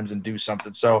sometimes and do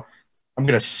something. So I'm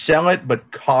going to sell it,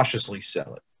 but cautiously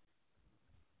sell it.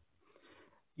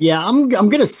 Yeah, I'm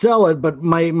going to sell it, but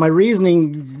my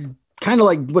reasoning, kind of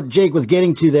like what Jake was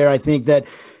getting to there, I think that,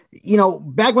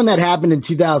 back when that happened in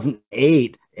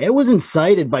 2008, it was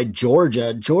incited by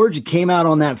Georgia. Georgia came out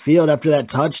on that field after that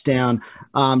touchdown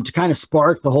to kind of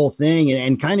spark the whole thing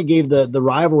and kind of gave the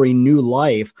rivalry new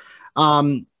life.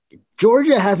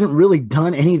 Georgia hasn't really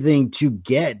done anything to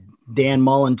get Dan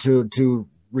Mullen to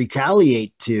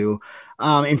retaliate to.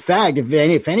 In fact, if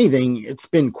anything, it's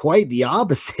been quite the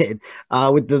opposite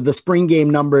with the spring game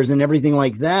numbers and everything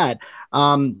like that.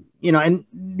 And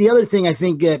the other thing I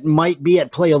think that might be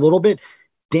at play a little bit,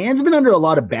 Dan's been under a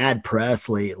lot of bad press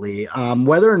lately,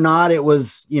 whether or not it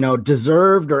was,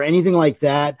 deserved or anything like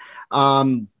that.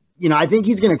 I think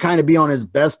he's going to kind of be on his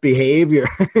best behavior,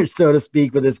 so to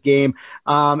speak, with this game.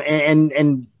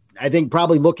 And I think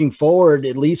probably looking forward,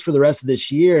 at least for the rest of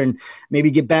this year, and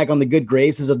maybe get back on the good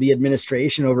graces of the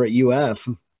administration over at UF.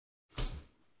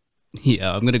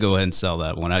 Yeah, I'm going to go ahead and sell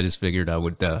that one. I just figured I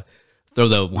would throw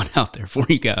that one out there for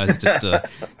you guys just to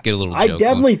get a little joke I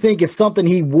definitely think it's something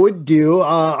he would do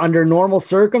under normal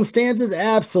circumstances.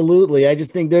 Absolutely. I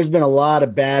just think there's been a lot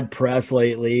of bad press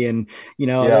lately, and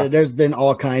there's been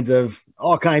all kinds of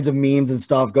memes and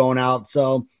stuff going out.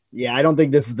 So yeah, I don't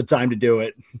think this is the time to do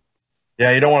it.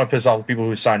 Yeah, you don't want to piss off the people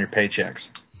who sign your paychecks.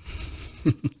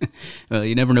 Well,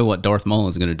 you never know what Darth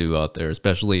Mullen's going to do out there,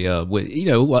 especially with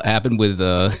what happened with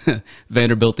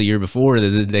Vanderbilt the year before.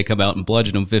 They come out and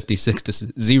bludgeon them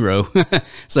 56-0.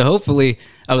 So hopefully,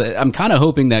 I'm kind of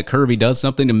hoping that Kirby does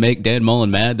something to make Dan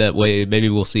Mullen mad. That way, maybe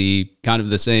we'll see kind of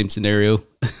the same scenario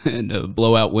and a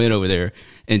blowout win over there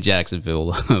in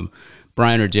Jacksonville.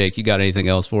 Brian or Jake, you got anything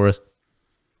else for us?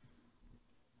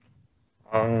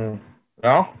 No.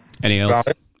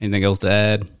 Anything else to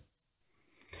add?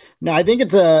 No, I think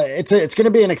it's going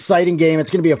to be an exciting game. It's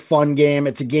going to be a fun game.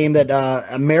 It's a game that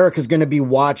America's going to be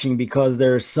watching because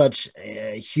there's such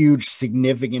a huge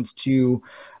significance to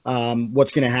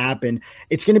what's going to happen.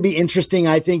 It's going to be interesting,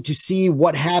 I think, to see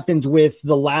what happens with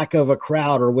the lack of a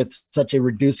crowd or with such a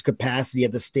reduced capacity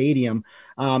at the stadium.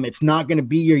 It's not going to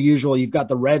be your usual. You've got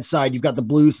the red side, you've got the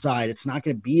blue side. It's not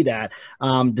going to be that.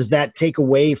 Does that take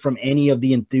away from any of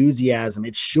the enthusiasm?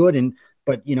 It shouldn't.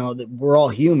 But, we're all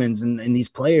humans, and these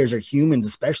players are humans,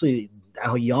 especially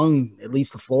how young, at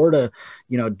least the Florida,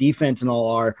 defense and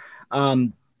all are.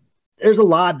 There's a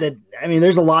lot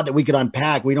that we could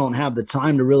unpack. We don't have the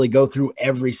time to really go through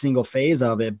every single phase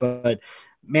of it. But,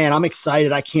 man, I'm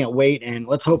excited. I can't wait. And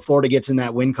let's hope Florida gets in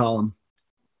that win column.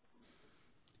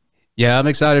 Yeah, I'm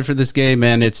excited for this game,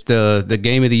 man. It's the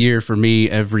game of the year for me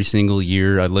every single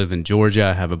year. I live in Georgia.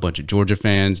 I have a bunch of Georgia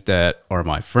fans that are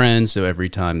my friends, so every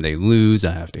time they lose,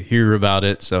 I have to hear about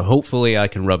it. So hopefully I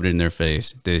can rub it in their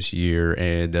face this year.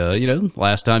 And,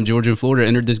 last time Georgia and Florida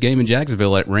entered this game in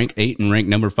Jacksonville at rank 8 and rank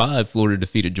number 5, Florida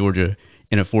defeated Georgia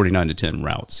in a 49-10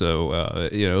 rout. So,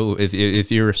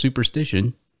 if you're a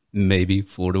superstition, maybe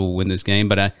Florida will win this game,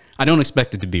 but I don't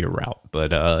expect it to be a rout.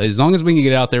 But as long as we can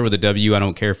get out there with a W, I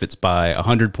don't care if it's by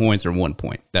 100 points or 1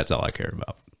 point. That's all I care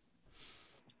about.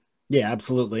 Yeah,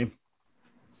 absolutely.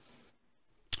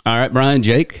 All right, Brian,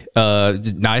 Jake,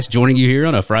 nice joining you here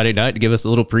on a Friday night to give us a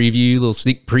little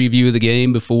sneak preview of the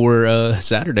game before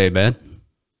Saturday, man.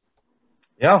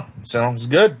 Yeah, sounds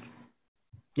good.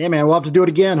 Yeah, man, we'll have to do it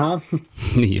again, huh?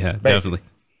 Yeah, definitely.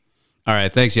 All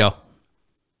right, thanks, y'all.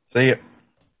 See ya.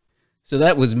 So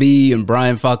that was me and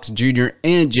Brian Fox Jr.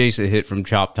 and Jason Hitt from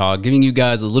Chop Talk, giving you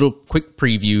guys a little quick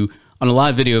preview on a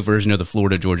live video version of the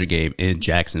Florida-Georgia game in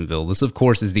Jacksonville. This, of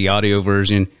course, is the audio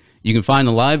version. You can find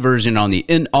the live version on the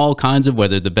In All Kinds of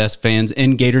Weather, the Best Fans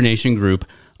in Gator Nation group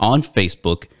on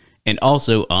Facebook and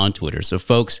also on Twitter. So,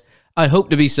 folks, I hope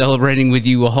to be celebrating with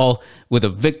you all with a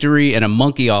victory and a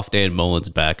monkey off Dan Mullen's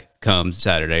back come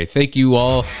Saturday. Thank you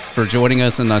all for joining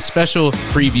us in a special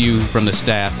preview from the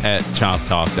staff at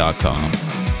ChopTalk.com.